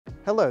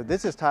Hello,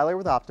 this is Tyler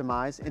with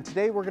Optimize, and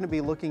today we're going to be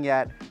looking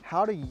at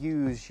how to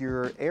use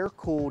your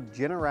air-cooled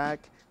Generac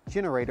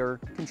generator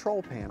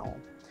control panel.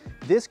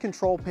 This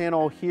control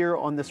panel here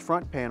on this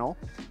front panel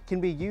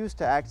can be used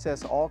to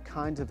access all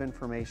kinds of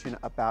information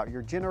about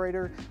your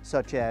generator,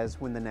 such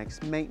as when the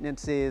next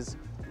maintenance is,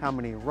 how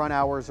many run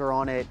hours are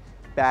on it,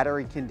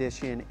 battery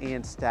condition,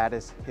 and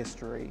status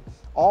history.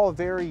 All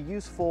very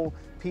useful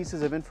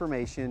pieces of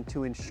information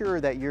to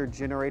ensure that your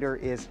generator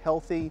is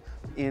healthy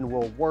and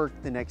will work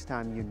the next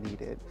time you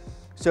need it.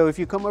 So if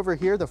you come over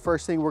here, the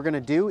first thing we're going to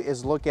do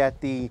is look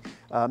at the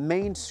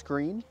main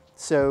screen.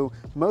 So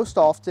most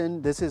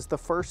often this is the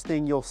first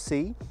thing you'll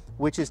see,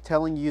 which is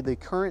telling you the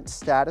current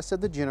status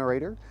of the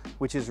generator,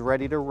 which is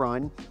ready to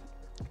run,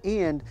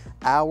 and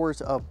hours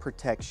of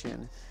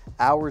protection.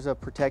 Hours of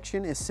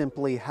protection is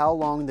simply how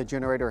long the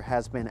generator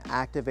has been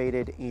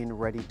activated and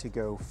ready to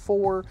go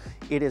for.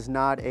 It is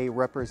not a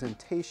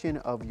representation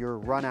of your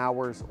run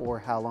hours or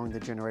how long the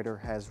generator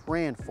has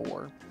ran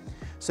for.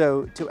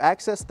 So to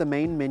access the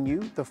main menu,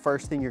 the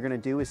first thing you're going to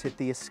do is hit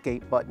the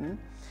escape button.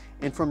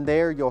 And from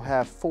there, you'll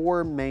have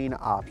four main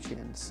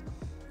options: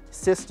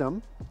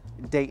 system,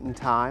 date and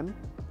time,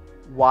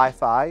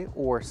 Wi-Fi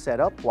or set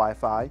up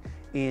Wi-Fi,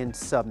 and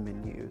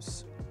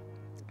submenus.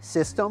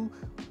 System,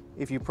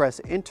 if you press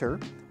enter,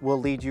 will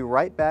lead you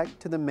right back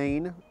to the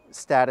main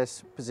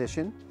status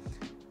position.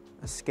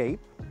 Escape.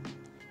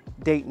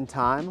 Date and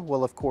time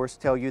will of course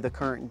tell you the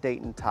current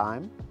date and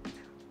time.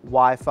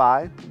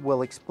 Wi-Fi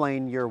will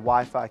explain your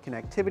Wi-Fi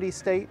connectivity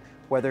state,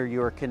 whether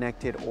you're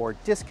connected or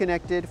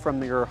disconnected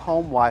from your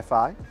home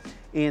Wi-Fi.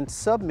 And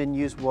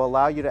submenus will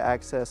allow you to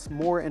access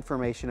more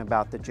information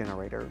about the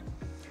generator.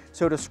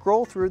 So to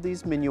scroll through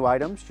these menu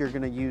items, you're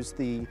going to use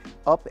the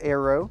up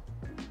arrow,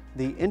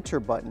 the enter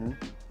button,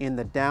 and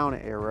the down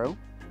arrow.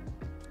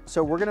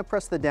 So we're going to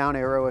press the down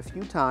arrow a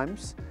few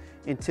times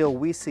until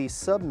we see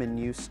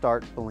submenus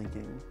start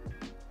blinking.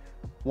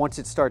 Once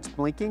it starts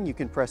blinking, you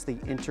can press the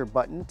enter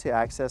button to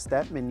access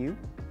that menu.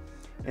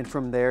 And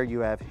from there you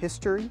have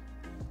history,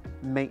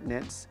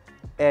 maintenance,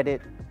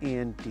 edit,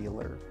 and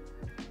dealer.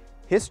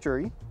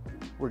 History,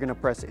 we're going to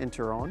press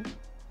enter on,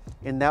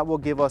 and that will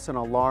give us an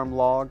alarm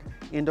log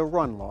and a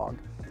run log.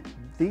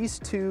 These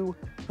two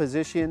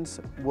positions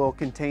will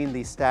contain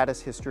the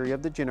status history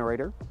of the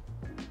generator.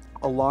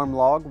 Alarm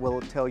log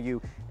will tell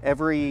you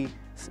every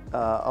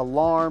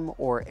alarm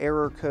or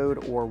error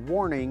code or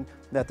warning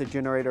that the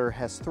generator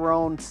has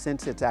thrown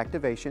since its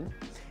activation.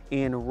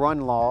 And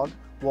run log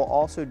will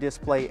also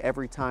display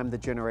every time the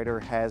generator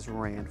has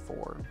ran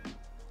for.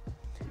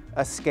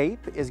 Escape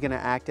is going to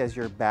act as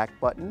your back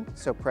button,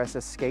 so press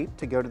escape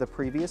to go to the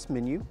previous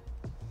menu.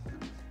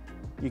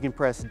 You can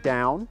press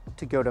down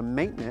to go to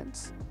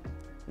maintenance,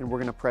 and we're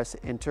going to press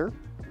enter.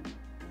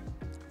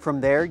 From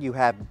there you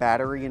have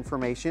battery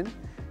information,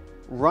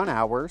 run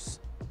hours,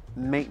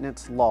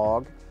 maintenance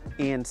log,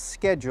 and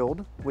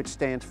scheduled, which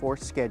stands for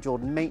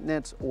scheduled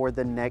maintenance or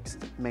the next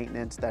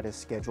maintenance that is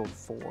scheduled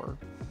for.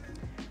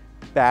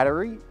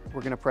 Battery,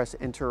 we're going to press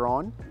enter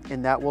on,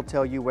 and that will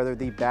tell you whether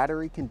the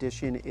battery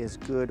condition is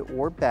good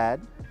or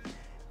bad.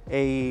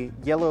 A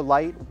yellow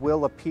light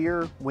will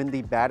appear when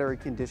the battery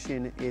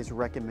condition is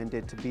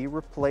recommended to be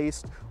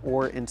replaced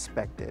or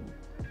inspected.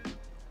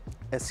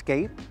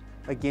 Escape,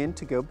 again,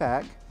 to go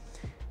back.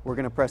 We're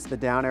going to press the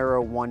down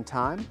arrow one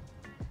time,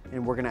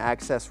 and we're going to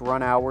access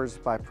run hours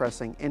by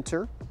pressing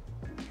enter.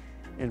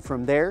 And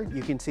from there,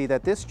 you can see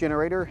that this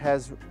generator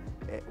has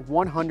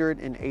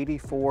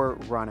 184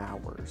 run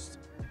hours.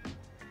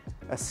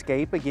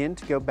 Escape again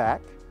to go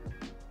back.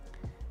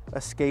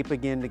 Escape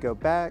again to go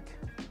back.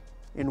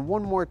 And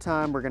one more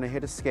time, we're going to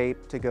hit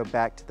escape to go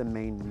back to the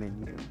main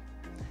menu.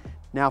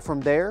 Now from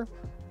there,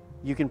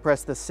 you can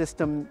press the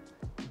system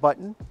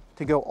button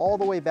to go all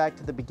the way back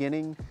to the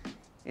beginning,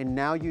 and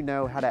now you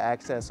know how to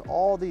access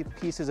all the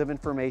pieces of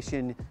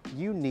information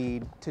you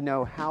need to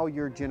know how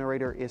your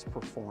generator is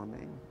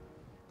performing.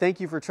 Thank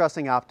you for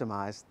trusting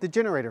Optimize, the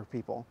generator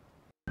people.